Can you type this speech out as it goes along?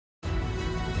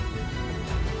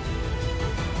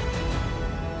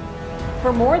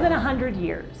For more than 100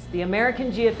 years, the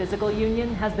American Geophysical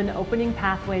Union has been opening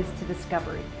pathways to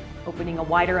discovery, opening a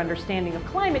wider understanding of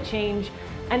climate change,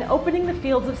 and opening the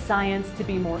fields of science to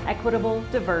be more equitable,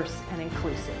 diverse, and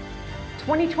inclusive.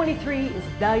 2023 is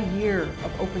the year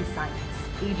of open science.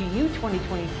 AGU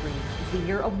 2023 is the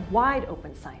year of wide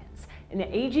open science, and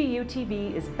AGU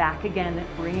TV is back again,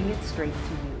 bringing it straight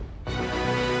to you.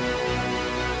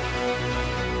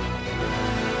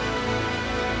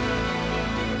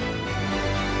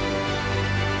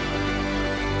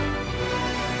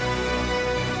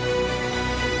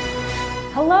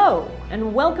 Hello,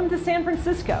 and welcome to San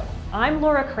Francisco. I'm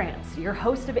Laura Krantz, your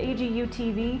host of AGU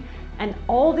TV, and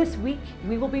all this week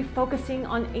we will be focusing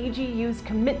on AGU's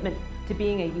commitment to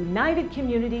being a united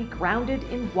community grounded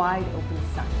in wide open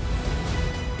science.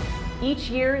 Each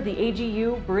year, the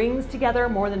AGU brings together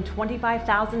more than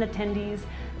 25,000 attendees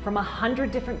from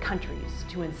 100 different countries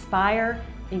to inspire,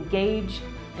 engage,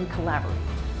 and collaborate.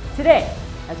 Today,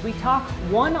 as we talk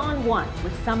one-on-one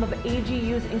with some of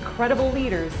AGU's incredible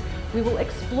leaders, we will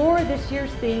explore this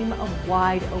year's theme of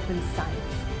wide open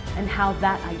science and how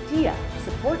that idea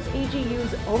supports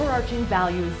AGU's overarching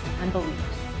values and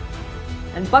beliefs.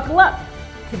 And buckle up!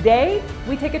 Today,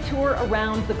 we take a tour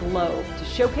around the globe to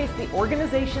showcase the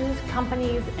organizations,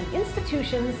 companies, and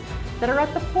institutions that are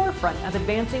at the forefront of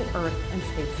advancing Earth and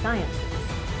space sciences.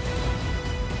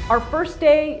 Our first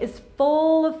day is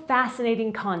full of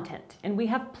fascinating content, and we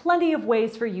have plenty of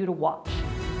ways for you to watch.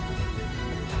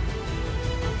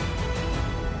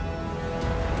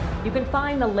 You can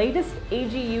find the latest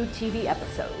AGU TV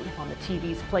episode on the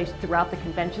TVs placed throughout the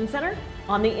convention center,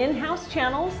 on the in-house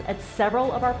channels at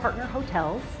several of our partner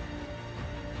hotels,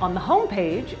 on the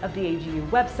homepage of the AGU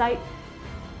website,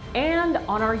 and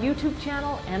on our YouTube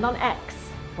channel and on X,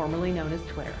 formerly known as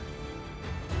Twitter.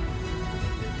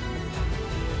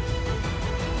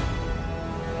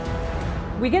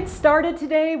 We get started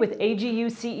today with AGU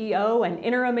CEO and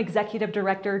Interim Executive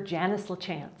Director Janice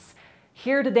Lachance,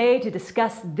 here today to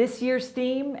discuss this year's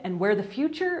theme and where the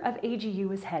future of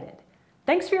AGU is headed.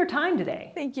 Thanks for your time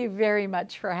today. Thank you very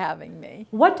much for having me.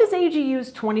 What does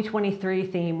AGU's 2023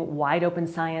 theme, Wide Open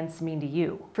Science, mean to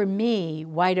you? For me,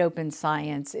 Wide Open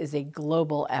Science is a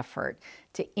global effort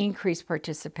to increase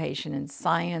participation in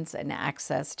science and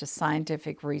access to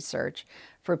scientific research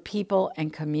for people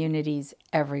and communities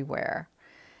everywhere.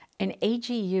 And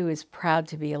AGU is proud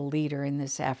to be a leader in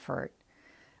this effort.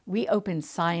 We open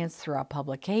science through our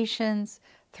publications,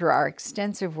 through our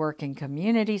extensive work in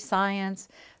community science,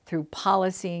 through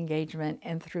policy engagement,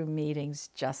 and through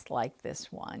meetings just like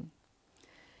this one.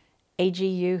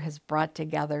 AGU has brought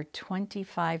together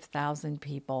 25,000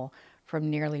 people from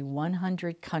nearly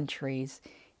 100 countries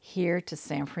here to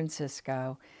San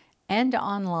Francisco and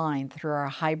online through our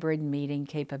hybrid meeting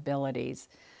capabilities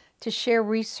to share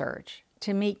research,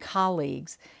 to meet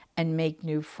colleagues, and make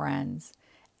new friends,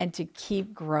 and to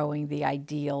keep growing the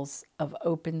ideals of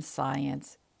open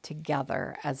science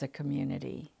together as a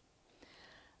community.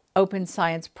 Open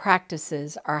science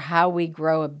practices are how we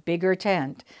grow a bigger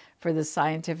tent for the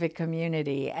scientific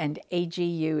community, and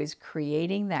AGU is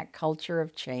creating that culture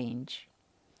of change.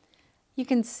 You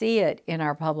can see it in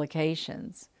our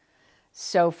publications.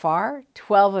 So far,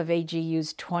 12 of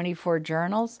AGU's 24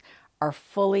 journals are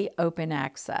fully open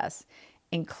access,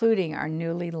 including our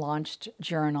newly launched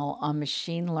journal on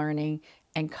machine learning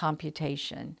and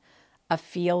computation, a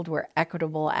field where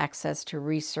equitable access to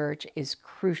research is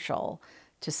crucial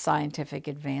to scientific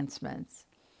advancements.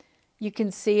 You can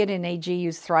see it in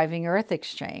AGU's Thriving Earth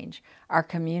Exchange, our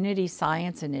community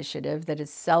science initiative that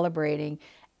is celebrating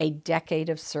a decade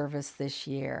of service this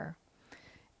year.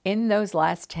 In those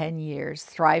last 10 years,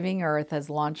 Thriving Earth has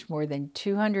launched more than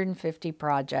 250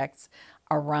 projects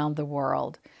around the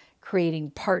world, creating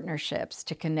partnerships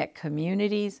to connect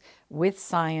communities with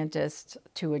scientists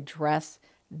to address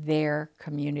their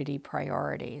community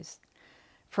priorities.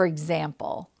 For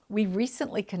example, we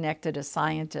recently connected a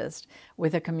scientist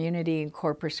with a community in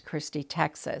Corpus Christi,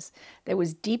 Texas, that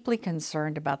was deeply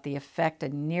concerned about the effect a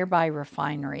nearby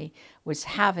refinery was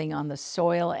having on the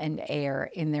soil and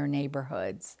air in their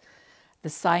neighborhoods. The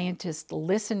scientist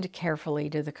listened carefully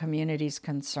to the community's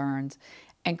concerns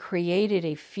and created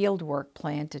a fieldwork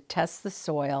plan to test the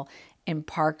soil in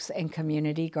parks and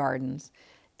community gardens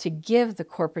to give the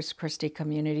Corpus Christi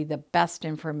community the best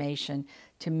information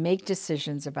to make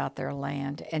decisions about their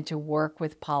land and to work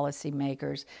with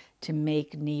policymakers to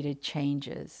make needed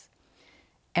changes.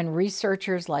 And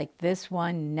researchers like this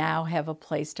one now have a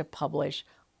place to publish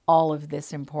all of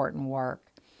this important work.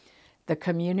 The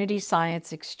Community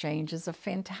Science Exchange is a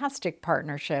fantastic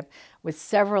partnership with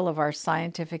several of our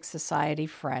scientific society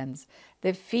friends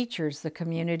that features the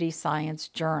Community Science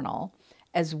Journal,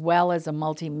 as well as a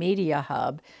multimedia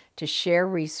hub to share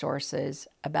resources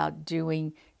about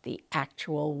doing the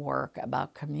actual work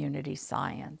about community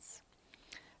science.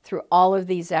 Through all of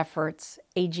these efforts,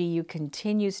 AGU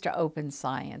continues to open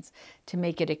science to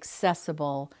make it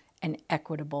accessible and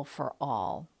equitable for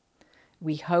all.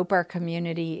 We hope our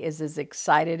community is as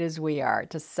excited as we are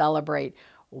to celebrate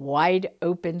wide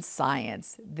open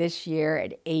science this year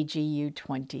at AGU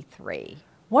 23.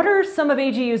 What are some of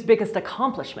AGU's biggest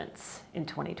accomplishments in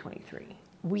 2023?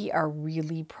 We are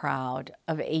really proud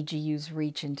of AGU's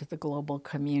reach into the global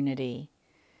community.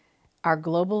 Our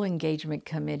Global Engagement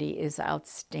Committee is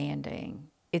outstanding.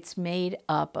 It's made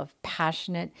up of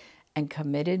passionate and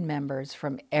committed members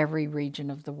from every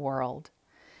region of the world.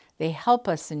 They help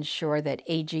us ensure that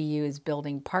AGU is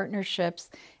building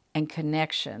partnerships and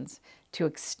connections to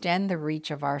extend the reach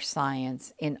of our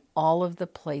science in all of the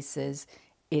places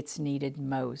it's needed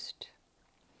most.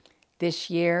 This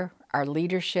year, our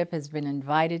leadership has been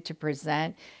invited to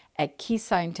present at key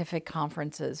scientific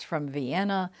conferences from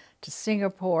Vienna to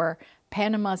Singapore,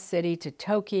 Panama City to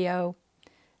Tokyo.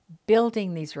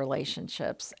 Building these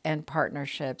relationships and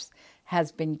partnerships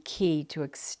has been key to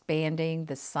expanding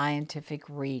the scientific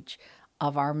reach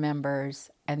of our members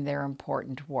and their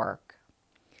important work.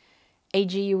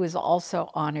 AGU is also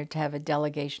honored to have a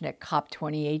delegation at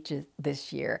COP28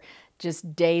 this year,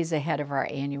 just days ahead of our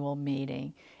annual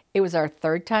meeting. It was our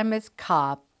third time as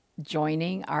COP,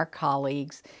 joining our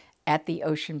colleagues at the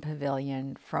Ocean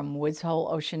Pavilion from Woods Hole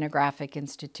Oceanographic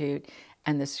Institute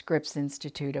and the Scripps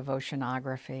Institute of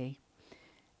Oceanography.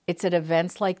 It's at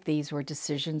events like these where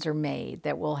decisions are made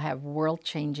that will have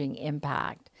world-changing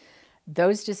impact.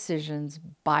 Those decisions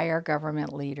by our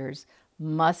government leaders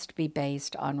must be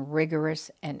based on rigorous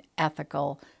and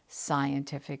ethical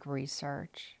scientific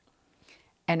research.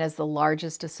 And as the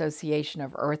largest association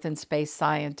of Earth and space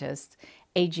scientists,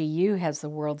 AGU has the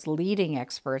world's leading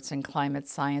experts in climate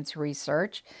science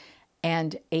research,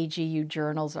 and AGU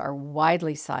journals are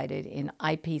widely cited in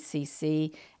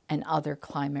IPCC and other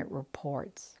climate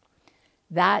reports.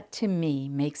 That, to me,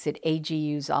 makes it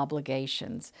AGU's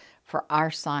obligations for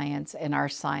our science and our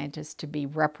scientists to be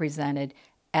represented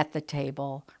at the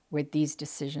table where these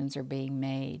decisions are being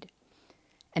made.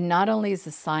 And not only is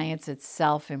the science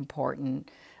itself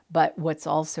important, but what's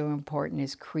also important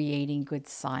is creating good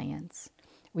science.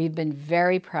 We've been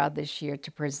very proud this year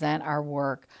to present our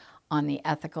work on the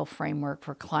ethical framework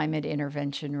for climate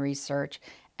intervention research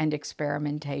and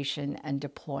experimentation and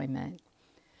deployment.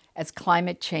 As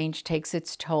climate change takes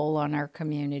its toll on our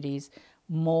communities,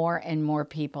 more and more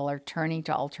people are turning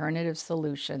to alternative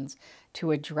solutions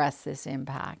to address this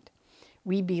impact.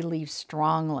 We believe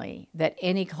strongly that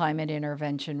any climate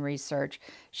intervention research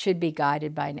should be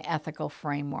guided by an ethical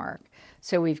framework.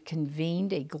 So we've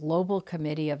convened a global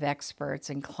committee of experts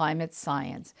in climate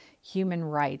science, human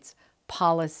rights,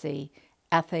 policy,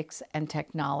 ethics, and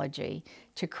technology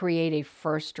to create a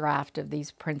first draft of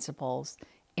these principles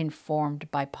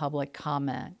informed by public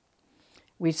comment.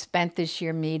 We've spent this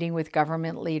year meeting with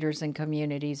government leaders and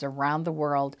communities around the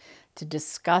world to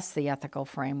discuss the ethical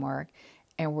framework,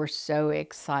 and we're so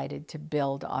excited to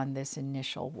build on this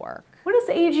initial work. What is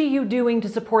AGU doing to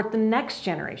support the next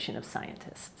generation of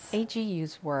scientists?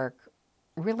 AGU's work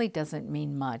really doesn't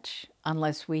mean much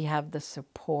unless we have the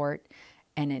support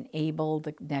and enable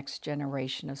the next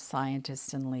generation of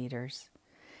scientists and leaders.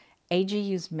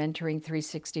 AGU's Mentoring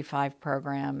 365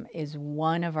 program is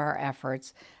one of our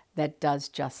efforts that does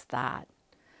just that.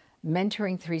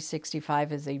 Mentoring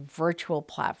 365 is a virtual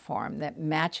platform that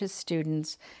matches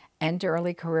students and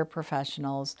early career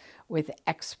professionals with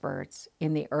experts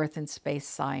in the earth and space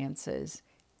sciences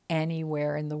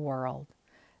anywhere in the world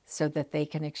so that they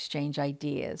can exchange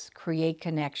ideas, create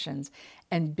connections,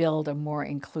 and build a more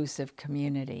inclusive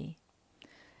community.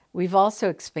 We've also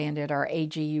expanded our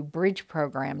AGU Bridge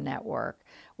Program network,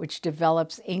 which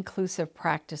develops inclusive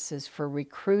practices for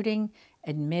recruiting,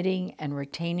 admitting, and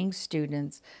retaining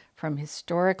students from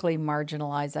historically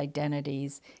marginalized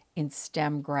identities in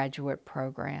STEM graduate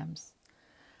programs.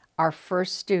 Our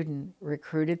first student,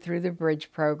 recruited through the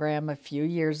Bridge program a few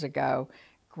years ago,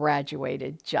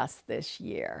 graduated just this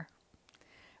year.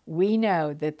 We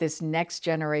know that this next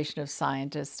generation of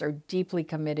scientists are deeply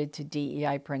committed to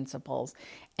DEI principles,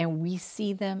 and we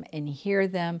see them and hear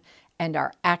them and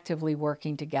are actively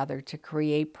working together to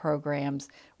create programs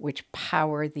which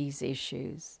power these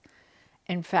issues.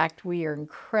 In fact, we are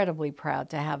incredibly proud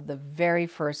to have the very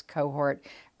first cohort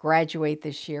graduate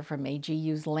this year from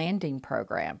AGU's Landing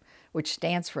Program, which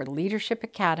stands for Leadership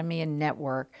Academy and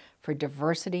Network for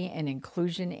Diversity and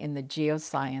Inclusion in the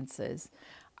Geosciences,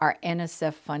 our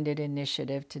NSF-funded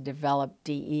initiative to develop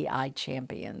DEI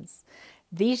champions.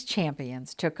 These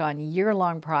champions took on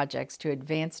year-long projects to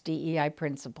advance DEI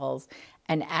principles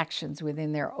and actions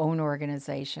within their own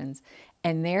organizations,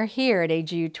 and they're here at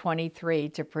AGU 23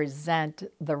 to present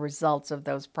the results of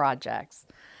those projects.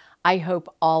 I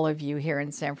hope all of you here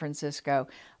in San Francisco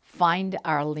find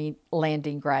our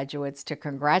Landing graduates to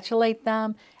congratulate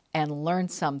them and learn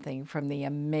something from the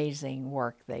amazing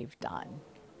work they've done.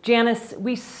 Janice,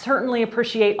 we certainly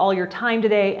appreciate all your time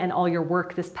today and all your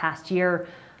work this past year.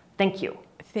 Thank you.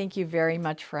 Thank you very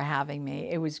much for having me.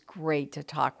 It was great to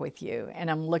talk with you, and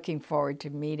I'm looking forward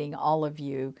to meeting all of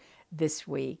you this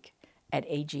week at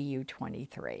AGU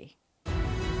 23.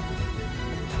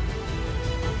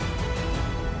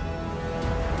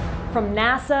 From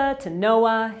NASA to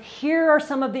NOAA, here are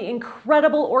some of the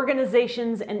incredible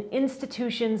organizations and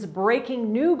institutions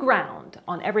breaking new ground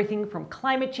on everything from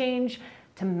climate change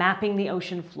to mapping the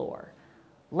ocean floor.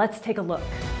 Let's take a look.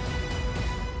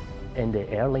 In the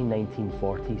early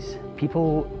 1940s,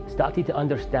 people started to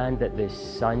understand that the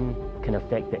sun can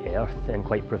affect the Earth in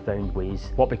quite profound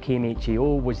ways. What became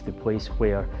HAO was the place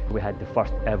where we had the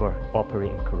first ever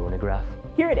operating coronagraph.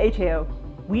 Here at HAO,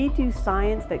 we do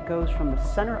science that goes from the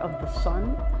center of the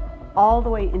sun all the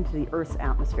way into the Earth's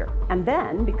atmosphere. And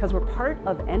then, because we're part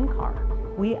of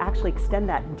NCAR, we actually extend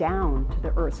that down to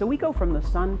the Earth. So we go from the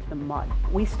sun to the mud.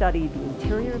 We study the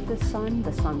interior of the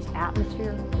sun's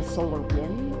atmosphere, the solar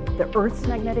wind, the Earth's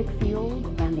magnetic field,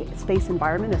 and the space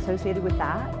environment associated with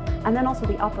that, and then also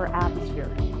the upper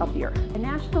atmosphere of the Earth. The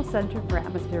National Center for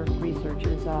Atmospheric Research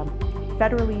is a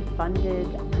federally funded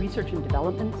research and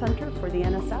development center for the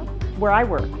NSF. Where I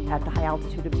work at the High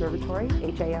Altitude Observatory,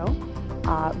 HAO,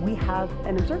 we have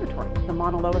an observatory, the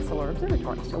Mauna Loa Solar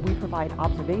Observatory, so we provide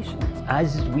observations.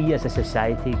 As we as a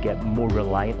society get more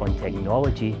reliant on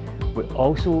technology, we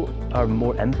also are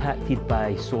more impacted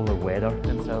by solar weather.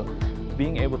 And so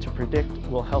being able to predict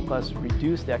will help us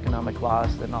reduce the economic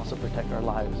loss and also protect our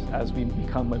lives as we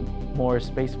become a more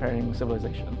spacefaring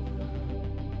civilization.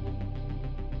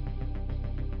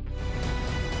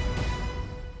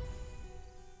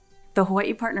 The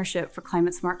Hawaii Partnership for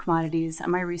Climate Smart Commodities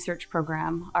and my research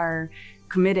program are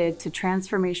committed to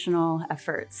transformational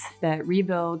efforts that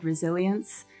rebuild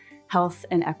resilience, health,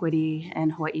 and equity in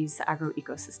Hawaii's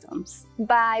agroecosystems.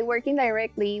 By working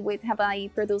directly with Hawaii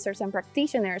producers and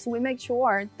practitioners, we make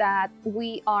sure that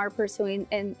we are pursuing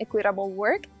an equitable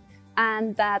work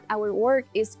and that our work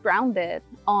is grounded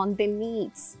on the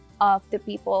needs of the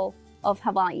people of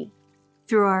Hawaii.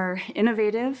 Through our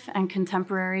innovative and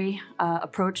contemporary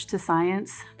approach to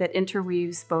science that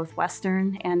interweaves both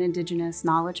Western and Indigenous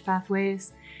knowledge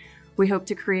pathways, we hope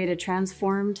to create a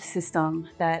transformed system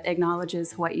that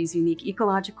acknowledges Hawaii's unique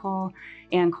ecological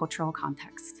and cultural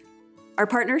context. Our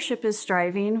partnership is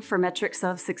striving for metrics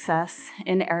of success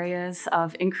in areas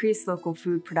of increased local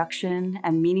food production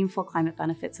and meaningful climate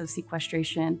benefits of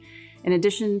sequestration, in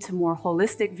addition to more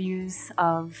holistic views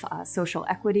of social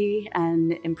equity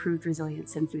and improved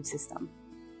resilience in food system.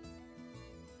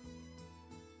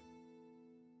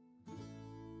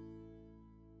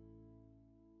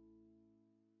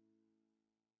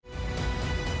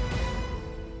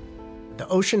 The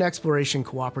Ocean Exploration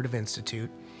Cooperative Institute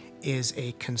is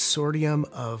a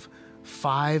consortium of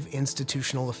 5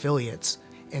 institutional affiliates,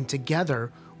 and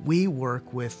together we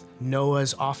work with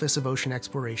NOAA's Office of Ocean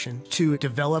Exploration to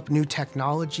develop new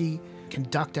technology,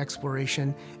 conduct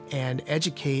exploration, and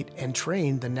educate and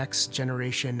train the next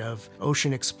generation of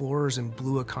ocean explorers and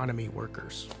blue economy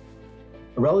workers.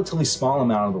 A relatively small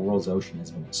amount of the world's ocean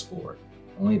has been explored.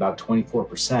 Only about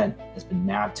 24% has been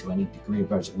mapped to any degree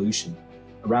of resolution.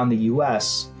 Around the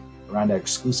US, around our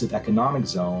exclusive economic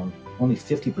zone, only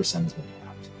 50% has been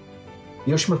mapped.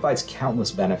 The ocean provides countless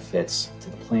benefits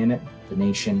to the planet, the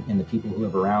nation, and the people who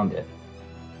live around it.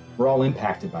 We're all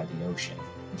impacted by the ocean,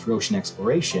 and through ocean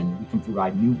exploration, we can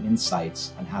provide new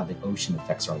insights on how the ocean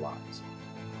affects our lives.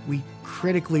 We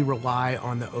critically rely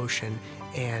on the ocean,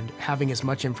 and having as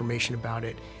much information about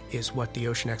it is what the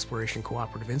Ocean Exploration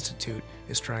Cooperative Institute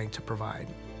is trying to provide.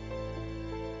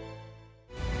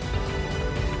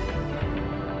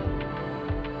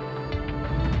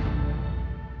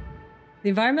 The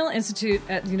Environmental Institute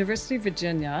at the University of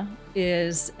Virginia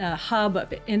is a hub of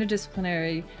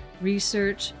interdisciplinary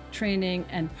research, training,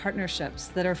 and partnerships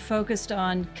that are focused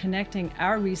on connecting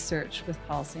our research with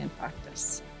policy and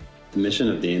practice. The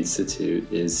mission of the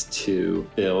Institute is to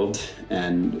build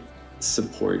and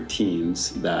support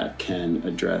teams that can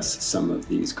address some of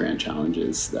these grand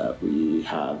challenges that we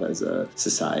have as a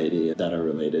society that are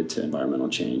related to environmental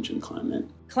change and climate.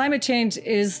 Climate change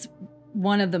is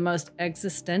one of the most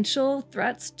existential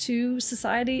threats to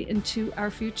society and to our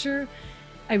future.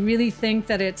 I really think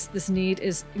that this need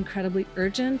is incredibly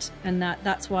urgent, and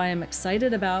that's why I'm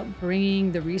excited about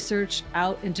bringing the research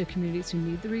out into communities who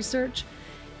need the research.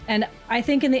 And I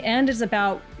think in the end it's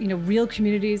about, real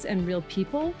communities and real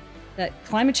people, that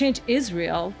climate change is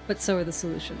real, but so are the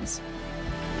solutions.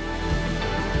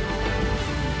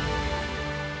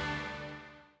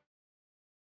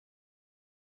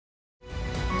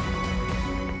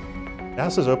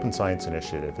 NASA's Open Science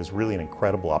Initiative is really an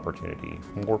incredible opportunity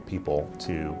for more people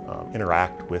to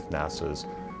interact with NASA's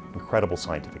incredible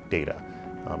scientific data.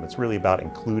 It's really about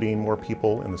including more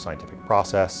people in the scientific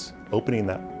process, opening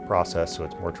that process so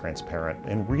it's more transparent,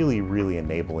 and really, really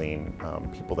enabling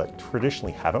people that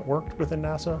traditionally haven't worked within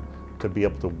NASA to be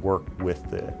able to work with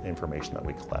the information that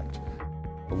we collect.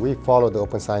 We followed the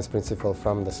open science principle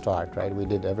from the start, right? We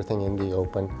did everything in the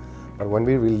open. But when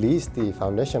we released the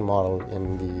foundation model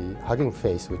in the Hugging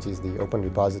Face, which is the open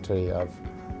repository of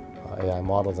AI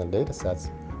models and data sets,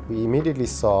 we immediately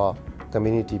saw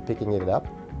community picking it up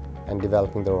and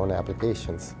developing their own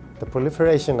applications. The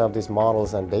proliferation of these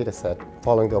models and data set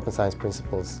following the open science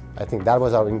principles, I think that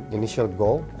was our initial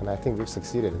goal, and I think we've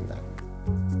succeeded in that.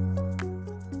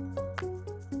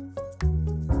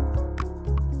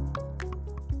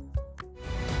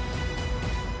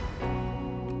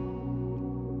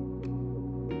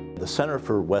 The Center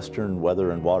for Western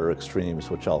Weather and Water Extremes,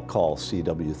 which I'll call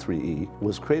CW3E,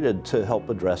 was created to help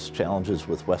address challenges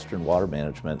with Western water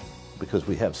management because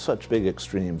we have such big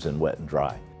extremes in wet and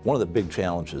dry. One of the big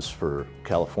challenges for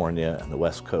California and the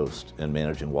West Coast in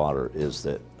managing water is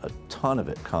that a ton of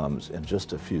it comes in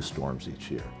just a few storms each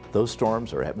year. Those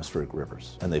storms are atmospheric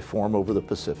rivers, and they form over the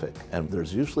Pacific, and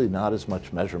there's usually not as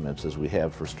much measurements as we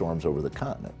have for storms over the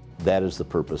continent. That is the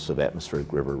purpose of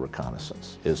atmospheric river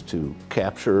reconnaissance, is to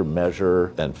capture,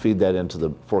 measure, and feed that into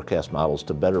the forecast models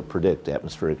to better predict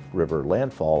atmospheric river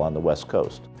landfall on the West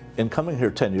Coast. In coming here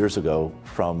 10 years ago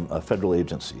from a federal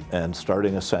agency and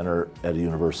starting a center at a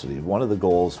university, one of the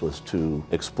goals was to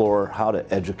explore how to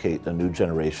educate a new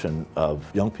generation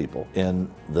of young people in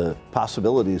the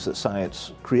possibilities that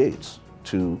science creates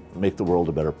to make the world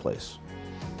a better place.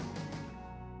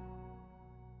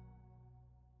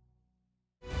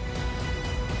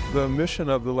 The mission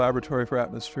of the Laboratory for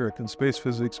Atmospheric and Space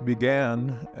Physics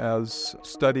began as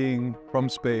studying from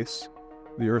space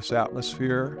the Earth's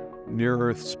atmosphere,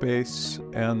 near-Earth space,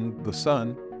 and the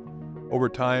sun. Over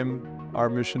time, our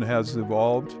mission has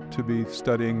evolved to be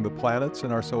studying the planets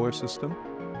in our solar system.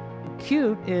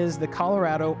 CUTE is the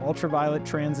Colorado Ultraviolet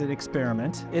Transit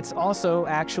Experiment. It's also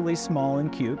actually small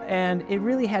and cute, and it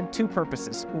really had two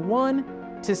purposes. One,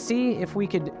 to see if we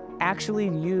could actually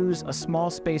use a small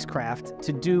spacecraft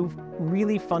to do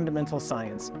really fundamental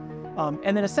science.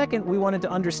 And then a second, we wanted to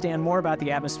understand more about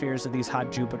the atmospheres of these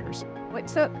hot Jupiters. It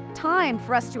took time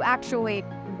for us to actually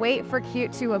wait for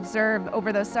CUTE to observe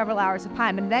over those several hours of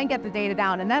time and then get the data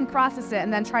down and then process it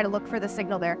and then try to look for the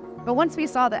signal there. But once we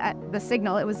saw the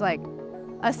signal, it was like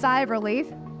a sigh of relief.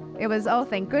 It was, oh,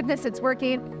 thank goodness it's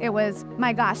working. It was,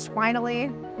 my gosh, finally,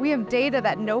 we have data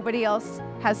that nobody else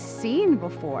has seen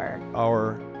before.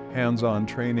 Our hands-on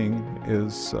training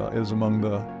is among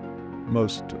the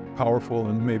most powerful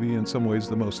and maybe in some ways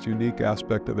the most unique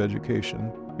aspect of education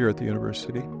here at the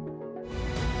university.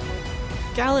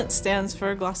 GALLANT stands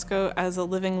for Glasgow as a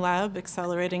Living Lab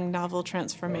Accelerating Novel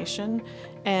Transformation,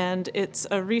 and it's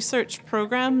a research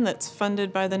program that's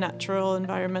funded by the Natural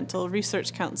Environmental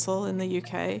Research Council in the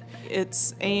UK.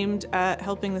 It's aimed at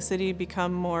helping the city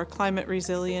become more climate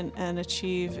resilient and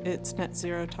achieve its net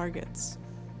zero targets.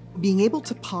 Being able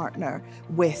to partner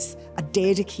with a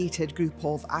dedicated group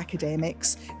of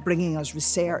academics, bringing us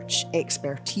research,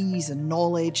 expertise and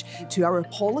knowledge to our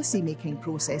policy-making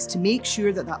process to make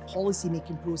sure that that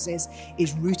policy-making process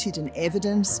is rooted in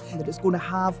evidence, that it's going to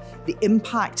have the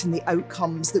impact and the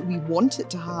outcomes that we want it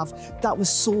to have, that was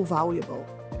so valuable.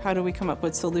 How do we come up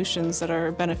with solutions that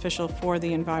are beneficial for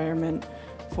the environment,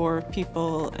 for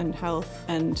people and health,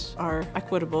 and are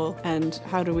equitable, and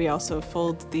how do we also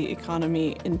fold the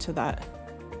economy into that?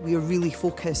 We are really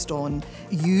focused on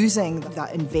using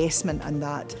that investment and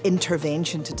that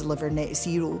intervention to deliver net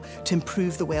zero to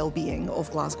improve the well-being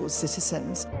of Glasgow's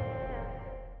citizens.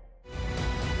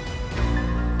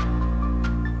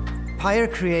 PIRE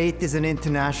Create is an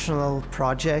international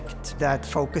project that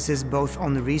focuses both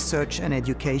on research and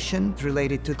education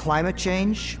related to climate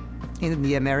change in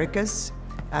the Americas.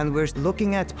 And we're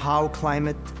looking at how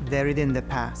climate varied in the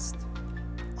past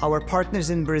Our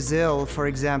partners in Brazil, for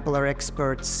example, are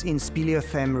experts in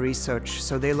speleothem research.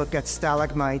 So they look at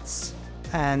stalagmites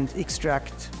and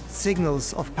extract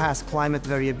signals of past climate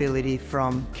variability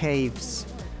from caves.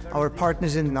 Our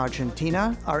partners in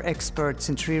Argentina are experts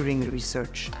in tree ring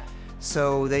research.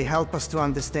 So they help us to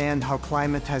understand how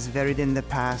climate has varied in the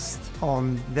past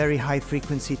on very high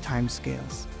frequency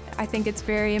timescales. I think it's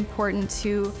very important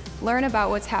to learn about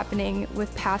what's happening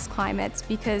with past climates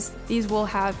because these will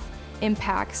have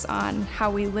impacts on how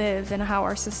we live and how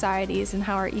our societies and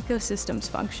how our ecosystems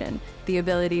function. The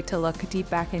ability to look deep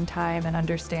back in time and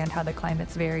understand how the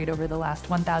climate's varied over the last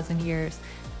 1,000 years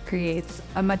creates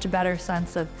a much better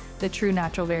sense of the true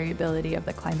natural variability of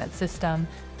the climate system.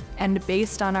 And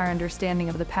based on our understanding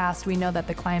of the past, we know that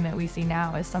the climate we see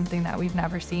now is something that we've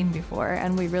never seen before,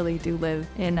 and we really do live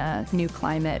in a new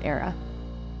climate era.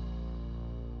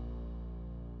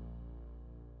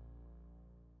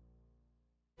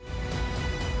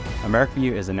 American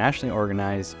View is a nationally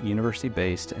organized,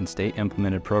 university-based, and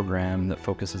state-implemented program that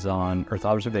focuses on Earth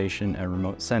observation and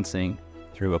remote sensing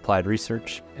through applied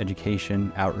research,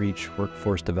 education, outreach,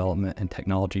 workforce development, and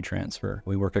technology transfer.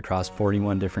 We work across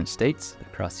 41 different states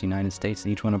across the United States,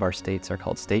 and each one of our states are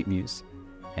called state views.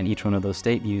 And each one of those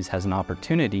state views has an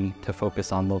opportunity to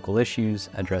focus on local issues,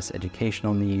 address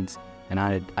educational needs, and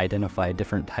identify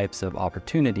different types of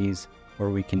opportunities where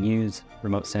we can use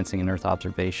remote sensing and Earth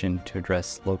observation to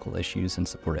address local issues and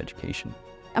support education.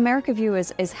 America View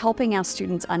is helping our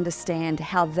students understand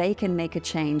how they can make a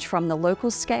change from the local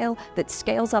scale that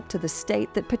scales up to the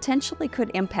state that potentially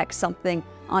could impact something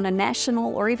on a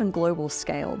national or even global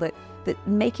scale, that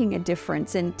making a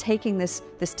difference in taking this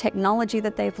technology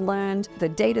that they've learned, the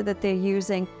data that they're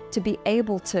using, to be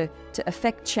able to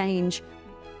affect change,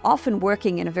 often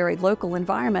working in a very local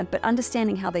environment, but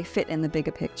understanding how they fit in the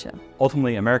bigger picture.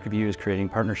 Ultimately, America View is creating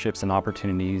partnerships and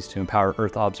opportunities to empower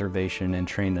Earth observation and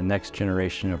train the next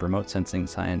generation of remote sensing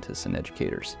scientists and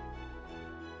educators.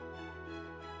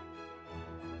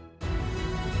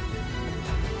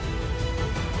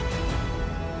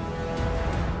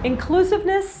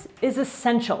 Inclusiveness is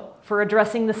essential for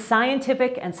addressing the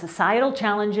scientific and societal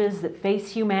challenges that face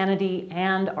humanity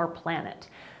and our planet.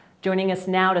 Joining us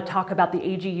now to talk about the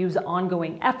AGU's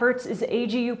ongoing efforts is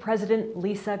AGU President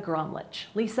Lisa Gramlich.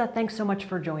 Lisa, thanks so much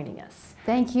for joining us.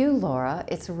 Thank you, Laura.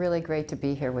 It's really great to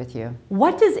be here with you.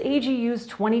 What does AGU's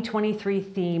 2023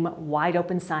 theme, Wide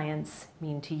Open Science,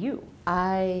 mean to you?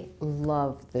 I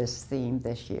love this theme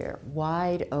this year,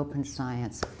 Wide Open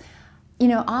Science. You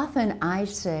know, often I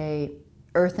say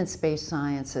Earth and Space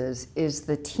Sciences is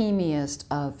the teamiest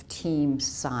of team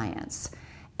science.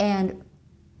 And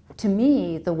to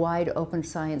me, the Wide Open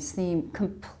Science theme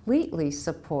completely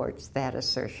supports that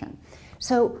assertion.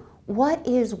 So what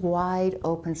is wide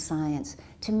open science?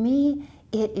 To me,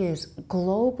 it is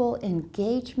global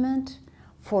engagement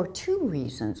for two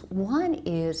reasons. One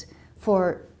is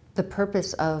for the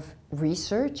purpose of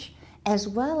research, as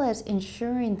well as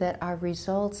ensuring that our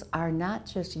results are not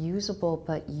just usable,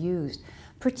 but used,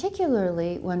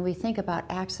 particularly when we think about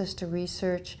access to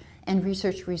research and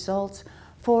research results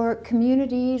for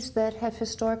communities that have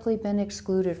historically been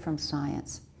excluded from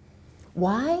science.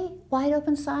 Why wide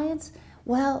open science?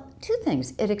 Well, two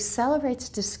things. It accelerates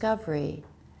discovery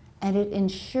and it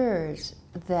ensures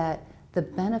that the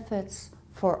benefits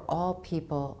for all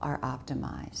people are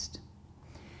optimized.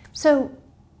 So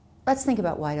let's think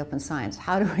about wide open science.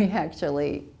 How do we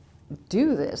actually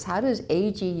do this? How does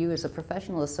AGU as a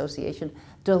professional association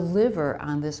deliver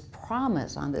on this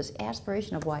promise, on this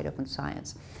aspiration of wide open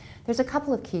science? There's a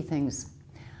couple of key things.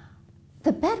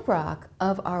 The bedrock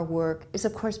of our work is,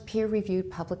 of course,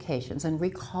 peer-reviewed publications. And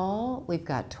recall, we've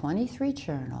got 23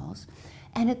 journals,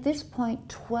 and at this point,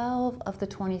 12 of the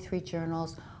 23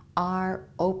 journals are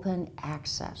open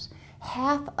access.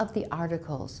 Half of the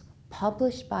articles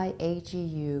published by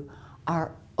AGU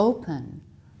are open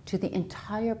to the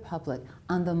entire public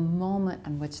on the moment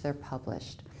in which they're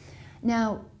published.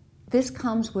 Now, this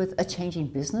comes with a changing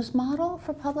business model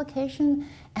for publication,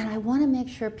 and I want to make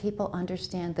sure people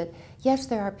understand that, yes,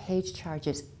 there are page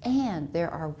charges, and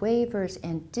there are waivers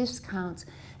and discounts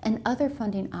and other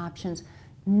funding options.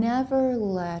 Never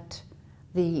let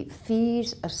the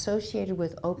fees associated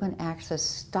with open access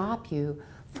stop you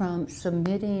from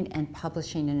submitting and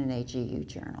publishing in an AGU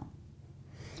journal.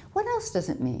 What else does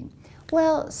it mean?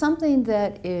 Well, something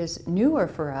that is newer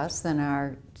for us than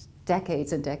our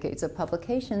decades and decades of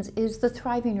publications is the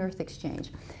Thriving Earth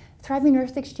Exchange. Thriving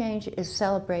Earth Exchange is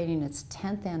celebrating its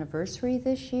 10th anniversary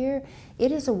this year.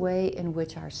 It is a way in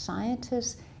which our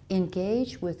scientists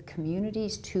engage with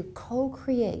communities to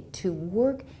co-create, to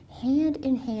work hand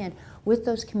in hand with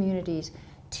those communities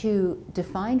to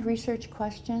define research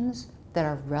questions that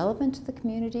are relevant to the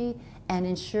community and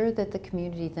ensure that the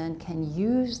community then can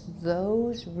use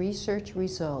those research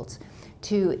results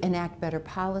to enact better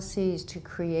policies, to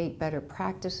create better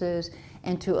practices,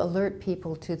 and to alert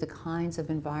people to the kinds of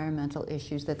environmental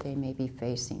issues that they may be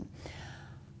facing.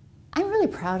 I'm really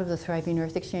proud of the Thriving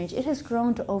Earth Exchange. It has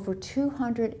grown to over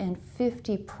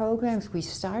 250 programs. We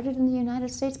started in the United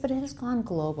States, but it has gone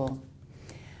global.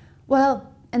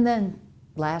 Well, and then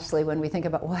lastly, when we think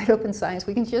about wide open science,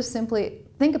 we can just simply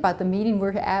think about the meeting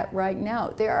we're at right now.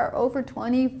 There are over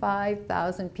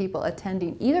 25,000 people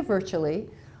attending either virtually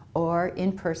or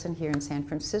in person here in San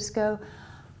Francisco.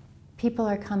 People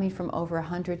are coming from over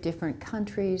 100 different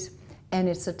countries, and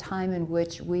it's a time in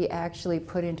which we actually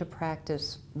put into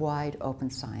practice wide open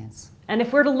science. And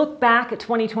if we're to look back at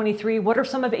 2023, what are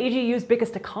some of AGU's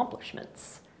biggest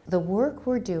accomplishments? The work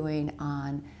we're doing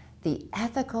on the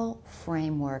ethical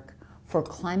framework for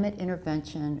climate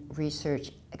intervention,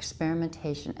 research,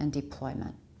 experimentation, and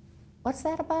deployment. What's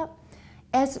that about?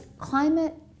 As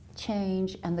climate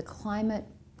change and the climate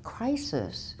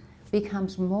crisis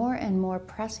becomes more and more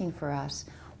pressing for us,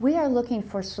 we are looking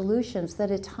for solutions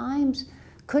that at times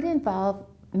could involve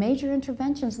major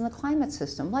interventions in the climate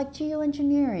system, like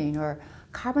geoengineering or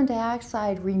carbon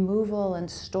dioxide removal and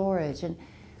storage, and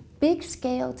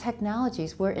big-scale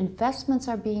technologies where investments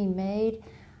are being made.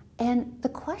 And the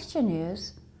question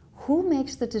is, who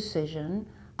makes the decision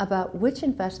about which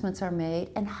investments are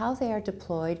made and how they are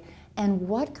deployed, and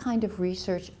what kind of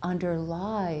research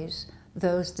underlies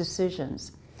those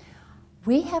decisions?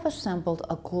 We have assembled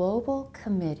a global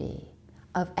committee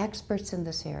of experts in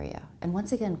this area. And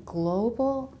once again,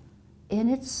 global in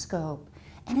its scope.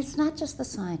 And it's not just the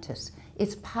scientists.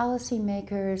 It's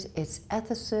policymakers, it's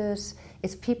ethicists,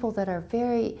 it's people that are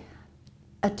very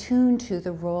attuned to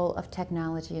the role of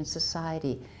technology in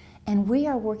society. And we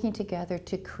are working together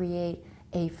to create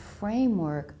a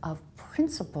framework of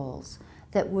principles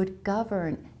that would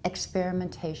govern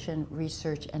experimentation,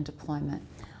 research, and deployment.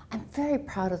 I'm very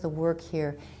proud of the work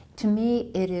here. To me,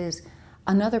 it is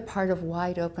another part of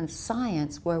wide open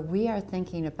science where we are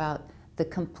thinking about the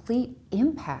complete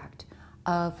impact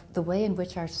of the way in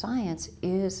which our science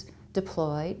is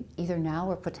deployed, either now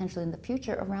or potentially in the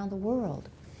future, around the world.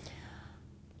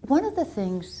 One of the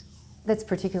things that's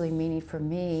particularly meaningful for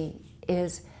me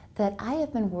is that I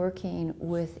have been working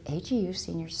with AGU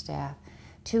senior staff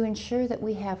to ensure that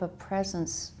we have a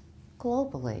presence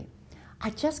globally.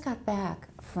 I just got back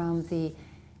from the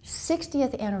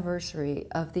 60th anniversary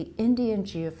of the Indian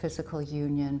Geophysical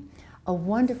Union, a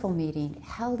wonderful meeting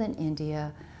held in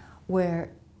India where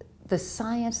the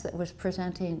science that was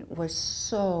presenting was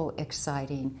so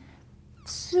exciting,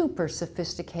 super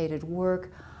sophisticated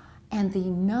work, and the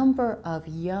number of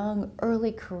young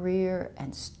early career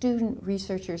and student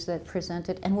researchers that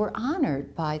presented and were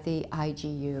honored by the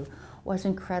IGU was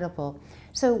incredible.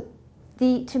 So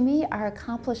to me, our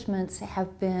accomplishments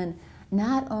have been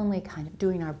not only kind of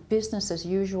doing our business as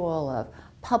usual of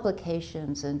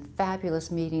publications and fabulous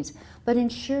meetings, but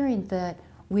ensuring that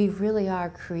we really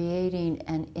are creating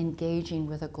and engaging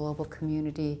with a global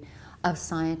community of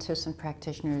scientists and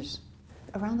practitioners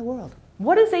around the world.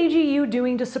 What is AGU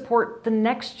doing to support the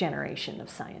next generation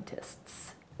of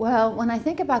scientists? Well, when I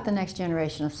think about the next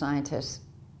generation of scientists,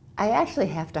 I actually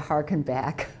have to harken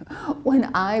back when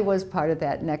I was part of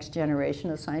that next generation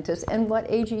of scientists and what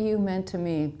AGU meant to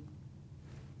me.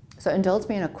 So indulge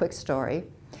me in a quick story,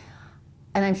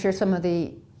 and I'm sure some of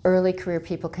the early career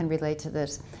people can relate to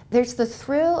this. There's the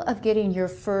thrill of getting your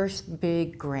first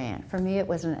big grant. For me, it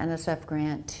was an NSF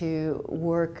grant to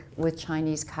work with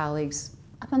Chinese colleagues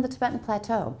up on the Tibetan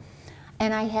Plateau.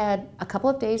 And I had a couple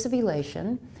of days of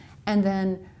elation, and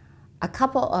then a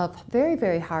couple of very,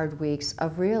 very hard weeks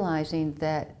of realizing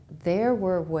that there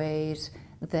were ways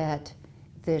that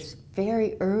this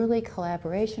very early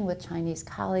collaboration with Chinese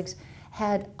colleagues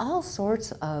had all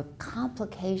sorts of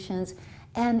complications.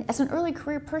 And as an early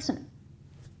career person,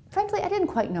 frankly, I didn't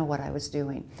quite know what I was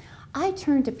doing. I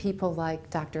turned to people like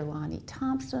Dr. Lonnie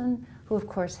Thompson, who of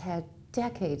course had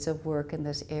decades of work in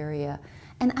this area.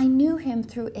 And I knew him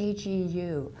through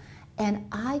AGU. And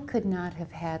I could not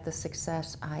have had the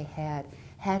success I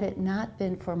had it not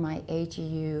been for my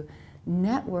AGU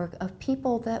network of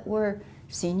people that were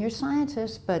senior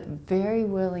scientists, but very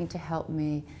willing to help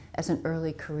me as an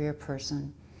early career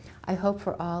person. I hope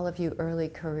for all of you early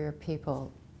career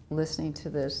people listening to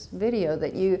this video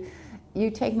that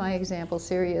you take my example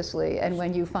seriously, and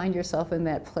when you find yourself in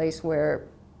that place where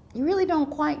you really don't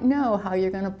quite know how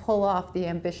you're going to pull off the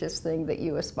ambitious thing that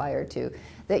you aspire to,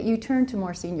 that you turn to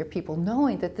more senior people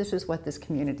knowing that this is what this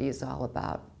community is all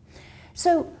about.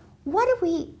 So what are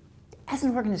we, as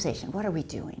an organization, what are we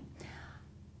doing?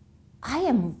 I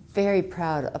am very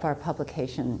proud of our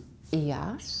publication,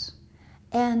 EOS,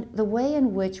 and the way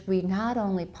in which we not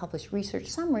only publish research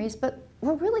summaries, but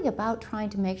we're really about trying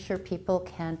to make sure people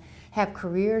can have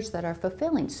careers that are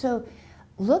fulfilling. So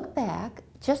look back,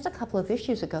 just a couple of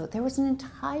issues ago, there was an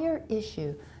entire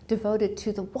issue devoted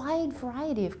to the wide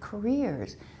variety of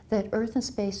careers that earth and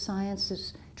space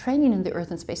sciences, training in the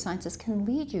earth and space sciences can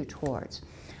lead you towards.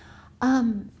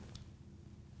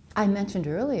 I mentioned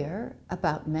earlier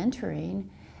about mentoring,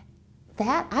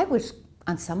 that I was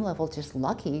on some level just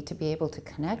lucky to be able to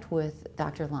connect with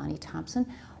Dr. Lonnie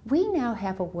Thompson. We now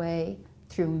have a way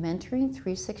through Mentoring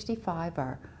 365,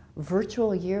 our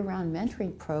virtual year-round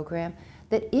mentoring program,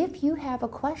 that if you have a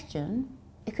question,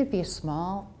 it could be a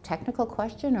small technical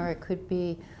question, or it could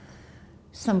be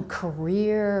some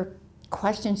career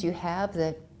questions you have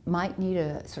that might need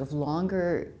a sort of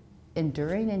longer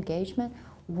enduring engagement,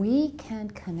 we can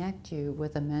connect you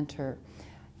with a mentor.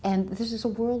 And this is a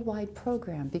worldwide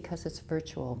program because it's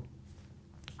virtual.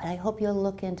 And I hope you'll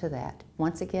look into that.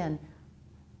 Once again,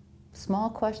 small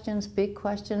questions, big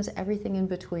questions, everything in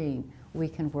between we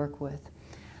can work with.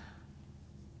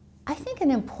 I think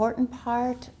an important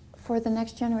part for the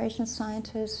next generation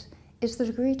scientists is the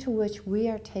degree to which we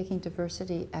are taking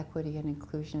diversity, equity, and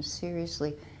inclusion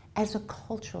seriously as a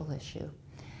cultural issue.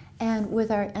 And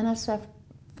with our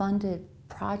NSF-funded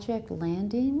Project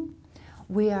Landing,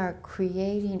 we are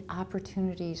creating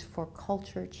opportunities for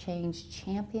culture change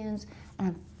champions, and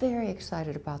I'm very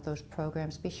excited about those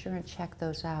programs. Be sure and check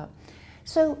those out.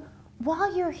 So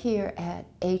while you're here at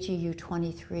AGU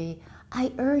 23,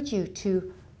 I urge you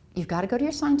to, you've got to go to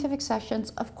your scientific sessions,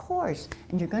 of course,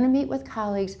 and you're going to meet with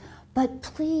colleagues, but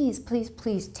please, please,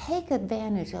 please take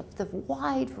advantage of the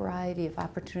wide variety of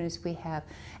opportunities we have.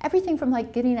 Everything from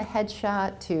like getting a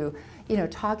headshot to, you know,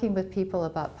 talking with people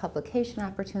about publication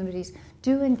opportunities.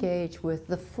 Do engage with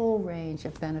the full range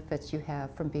of benefits you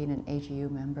have from being an AGU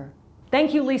member.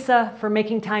 Thank you, Lisa, for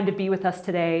making time to be with us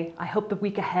today. I hope the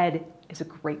week ahead is a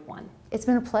great one. It's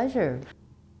been a pleasure.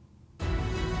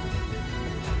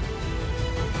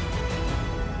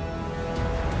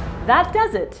 That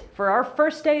does it for our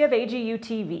first day of AGU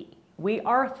TV. We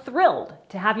are thrilled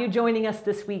to have you joining us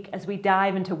this week as we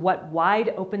dive into what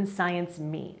wide open science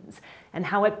means and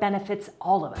how it benefits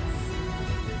all of us.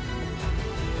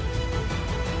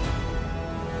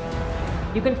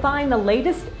 You can find the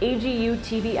latest AGU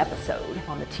TV episode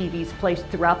on the TVs placed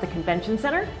throughout the convention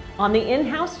center, on the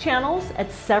in-house channels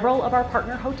at several of our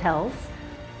partner hotels,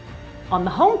 on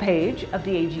the homepage of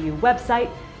the AGU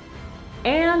website,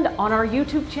 and on our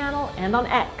YouTube channel and on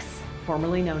X,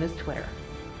 formerly known as Twitter.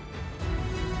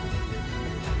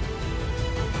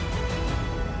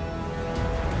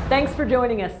 Thanks for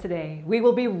joining us today. We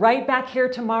will be right back here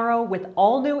tomorrow with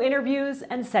all new interviews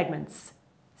and segments.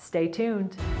 Stay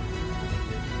tuned.